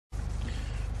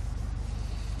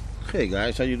Hey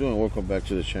guys, how you doing? Welcome back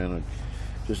to the channel.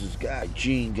 This is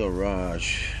Gaijin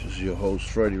Garage. This is your host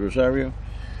Freddy Rosario.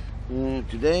 And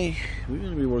today we're going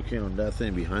to be working on that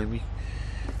thing behind me.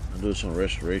 I'm doing some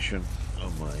restoration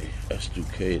on my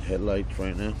S2K headlights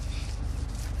right now.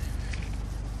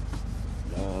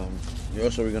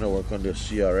 Also we're going to work on the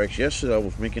CRX. Yesterday I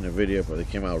was making a video, but it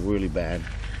came out really bad.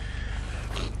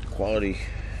 The quality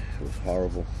was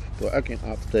horrible. But I can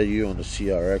update you on the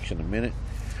CRX in a minute.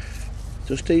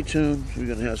 So stay tuned. We're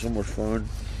gonna have some more fun.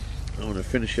 I want to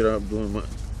finish it up doing my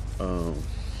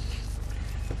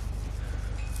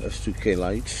S2K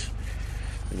lights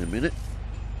in a minute.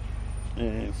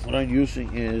 And what I'm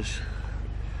using is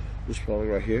this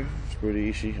product right here. It's pretty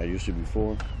easy. I used it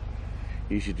before.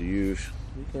 Easy to use.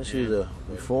 You can see the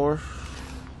before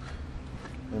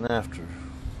and after.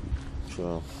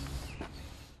 So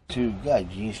to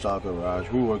Gaijin Garage,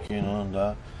 we're working on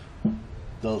the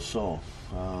Del Sol.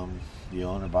 The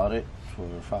owner bought it for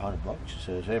 $500. He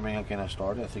says, "Hey man, how can I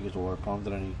start it? I think it's a water pump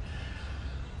that I need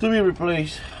to be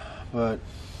replaced." But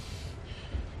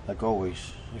like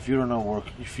always, if you do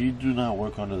not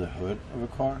work under the hood of a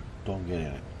car, don't get in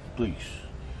it, please.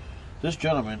 This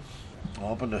gentleman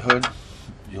opened the hood.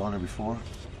 The owner before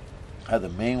had the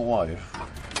main wire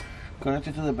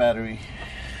connected to the battery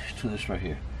to this right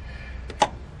here.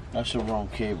 That's the wrong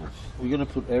cable. We're gonna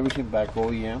put everything back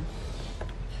OEM.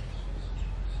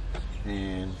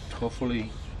 And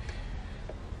hopefully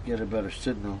get a better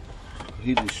signal.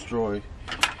 He destroyed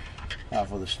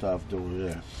half of the stuff that was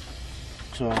there.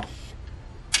 So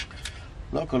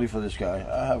luckily for this guy,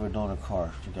 I have a donor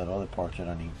car to get all the parts that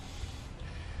I need.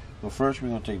 But first we're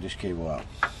gonna take this cable out.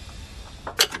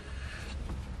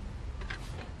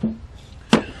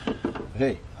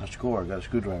 Hey, I score, I got a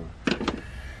screwdriver.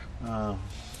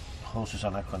 Hoses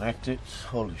are not connected.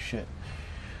 Holy shit.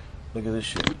 Look at this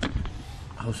shit.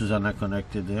 Hoses are not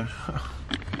connected there.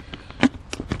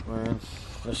 Man,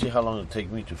 let's see how long it'll take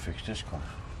me to fix this car.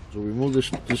 So remove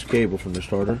this cable from the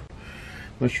starter.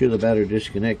 Make sure the battery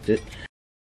disconnected.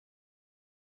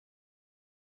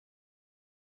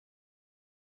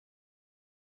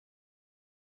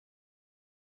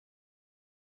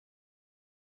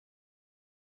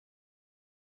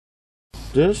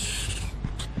 This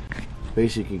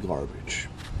basically garbage.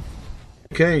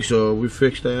 Okay, so we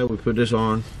fixed that. We put this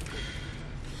on.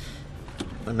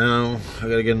 And now I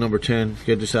gotta get number 10,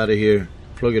 get this out of here,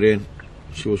 plug it in,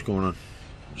 see what's going on.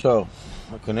 So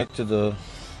I connected the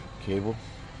cable.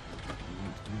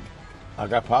 I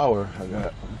got power.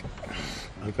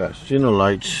 I got signal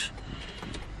lights.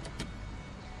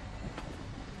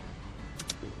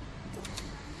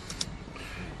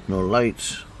 No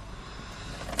lights.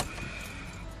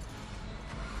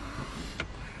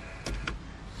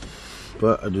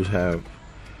 But I just have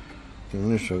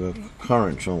a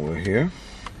current somewhere here.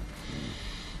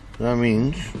 That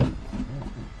means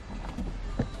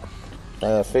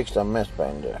I fixed a mess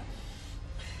back there.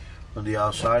 On the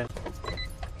outside,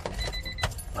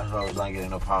 that's why I was not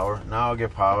getting no power. Now I'll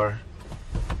get power.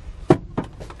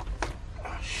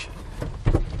 Oh, shit.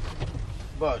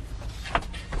 But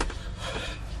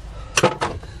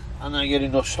I'm not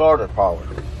getting no starter power.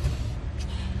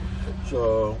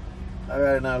 So I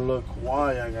gotta now look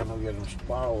why I got no getting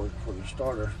power for the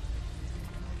starter.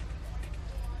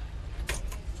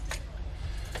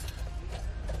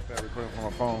 Got recording from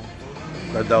my phone.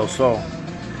 That Del Sol.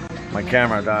 My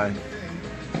camera died.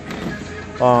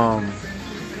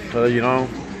 So you know,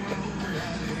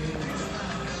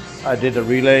 I did the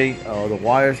relay. The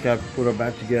wires got put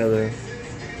back together.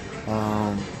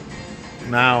 Now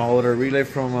I ordered a relay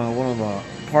from one of the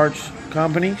parts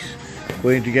companies.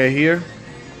 Waiting to get here.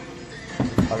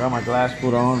 I got my glass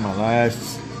put on, my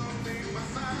last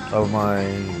of my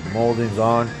moldings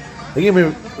on.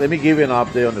 Let me give you an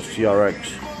update on the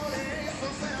CRX.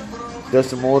 That's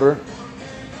the motor,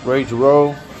 ready to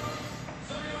roll.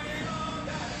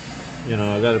 You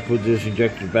know, I got to put this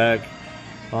injector back.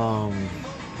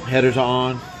 Headers are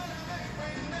on.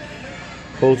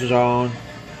 Hoses are on.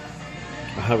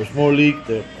 I have a small leak.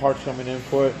 The parts coming in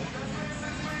for it.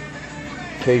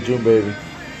 Stay tuned, baby.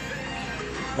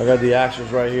 I got the axles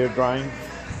right here drying.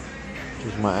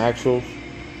 This is my axles.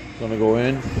 Gonna go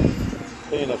in.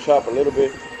 Clean the shop a little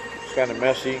bit. It's kind of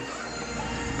messy.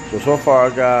 So far I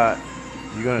got,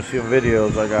 you're gonna see in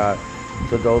videos, I got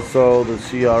the Del Sol, the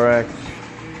CRX.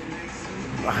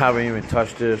 I haven't even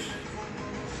touched this.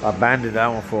 I abandoned that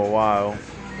one for a while.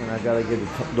 And I gotta get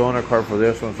the donor card for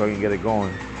this one so I can get it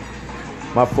going.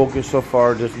 My focus so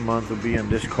far this month will be on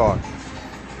this car.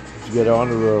 To get it on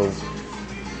the road.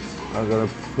 I'm gonna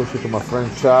push it to my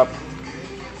friend's shop.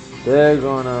 They're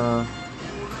gonna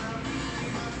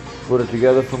put it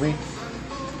together for me.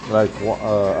 Like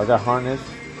I got harness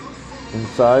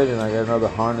inside, and I got another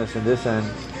harness in this end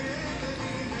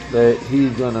that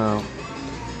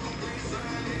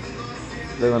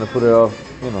they're gonna put it off,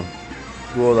 you know,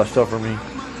 do all that stuff for me.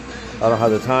 I don't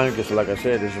have the time because, like I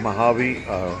said, this is my hobby,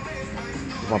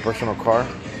 my personal car.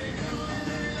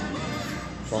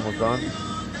 It's almost done.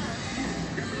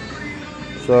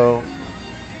 So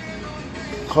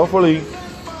hopefully,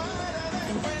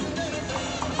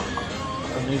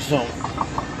 I need some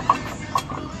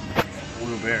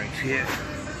wheel bearings here.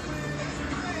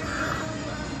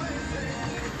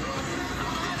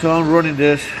 So I'm running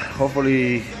this.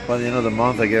 Hopefully by the end of the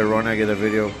month I get it running, I get a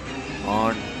video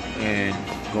on and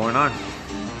going on.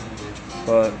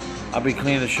 But I'll be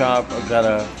cleaning the shop. It's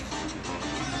a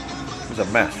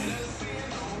mess.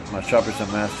 My shop is a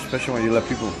mess, especially when you let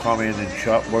people come in and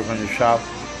work on your shop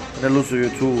and they lose your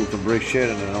tools to break shit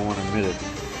and they don't want to admit it.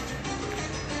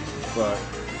 But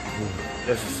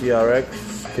that's a CRX,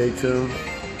 K-Tune.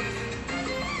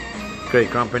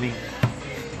 Great company.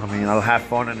 I mean, I'll have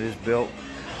fun in this build.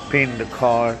 Painting the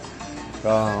car.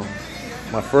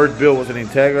 My first build was an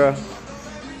Integra,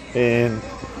 and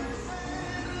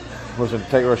was an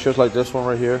Integra just like this one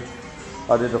right here.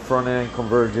 I did the front end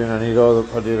conversion. I did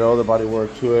all the body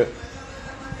work to it,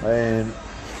 and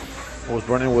I was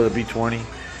running with a B20.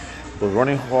 Was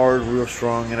running hard, real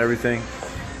strong, and everything.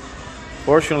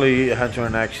 Fortunately, I had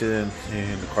an accident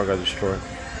and the car got destroyed.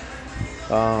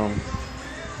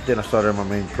 Then I started my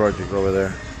main project over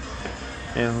there,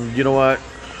 and you know what?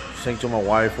 Saying to my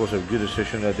wife was a good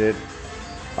decision I did.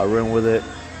 I ran with it,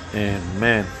 and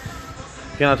man,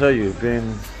 can I tell you, the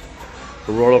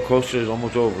roller coaster is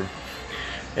almost over,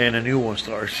 and a new one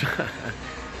starts.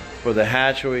 For the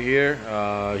hatch over here,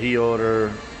 he's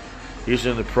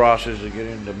in the process of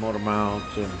getting the motor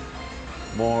mounts and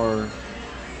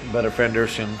better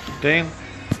fenders and thing.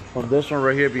 On this one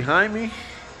right here behind me,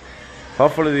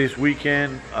 hopefully this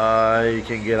weekend I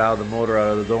can get out the motor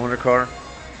out of the donor car.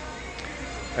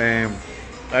 And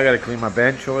I gotta clean my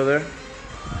bench over there.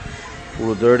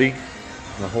 Full of dirty.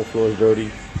 The whole floor is dirty.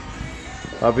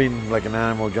 I've been like an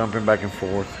animal jumping back and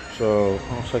forth. So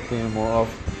I'll start cleaning more off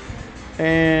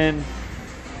and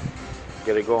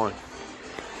get it going.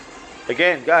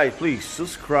 Again, guys, please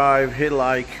subscribe, hit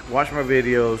like, watch my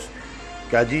videos.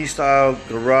 Gaijin Style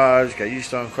Garage, Gaijin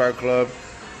Style Car Club.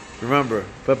 Remember,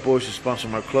 Pep Boys is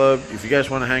sponsoring my club. If you guys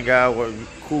want to hang out with a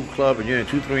cool club and you're in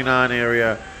the 239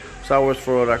 area, Southwest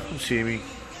Florida, come see me.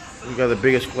 We got the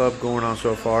biggest club going on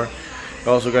so far.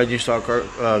 Also got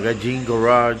Gaijin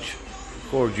Garage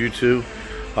for YouTube.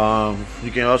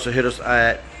 You can also hit us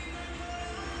at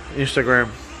Instagram,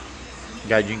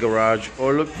 Gaijin Garage,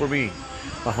 or look for me,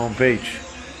 my homepage,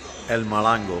 El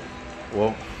Malango.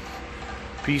 Well,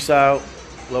 peace out.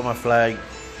 Love my flag.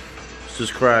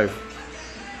 Subscribe.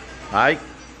 Alright,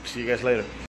 see you guys later.